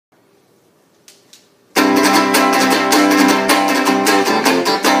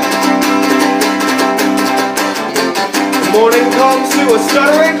Morning comes to a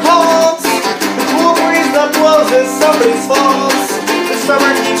stuttering halt. The cool breeze that blows is somebody's fault. The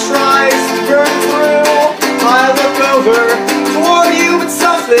summer heat tries to burn through. I look over toward you, but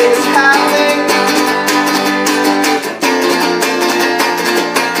something is happening.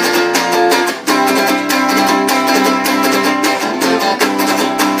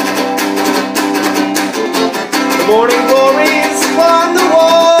 The morning glories climb the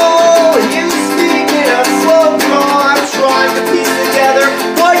wall, and you speak in a slow crawl. I'm trying to piece together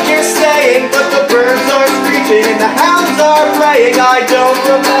what you're saying, but the birds are screeching and the hounds are braying. I don't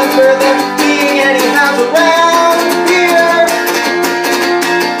remember them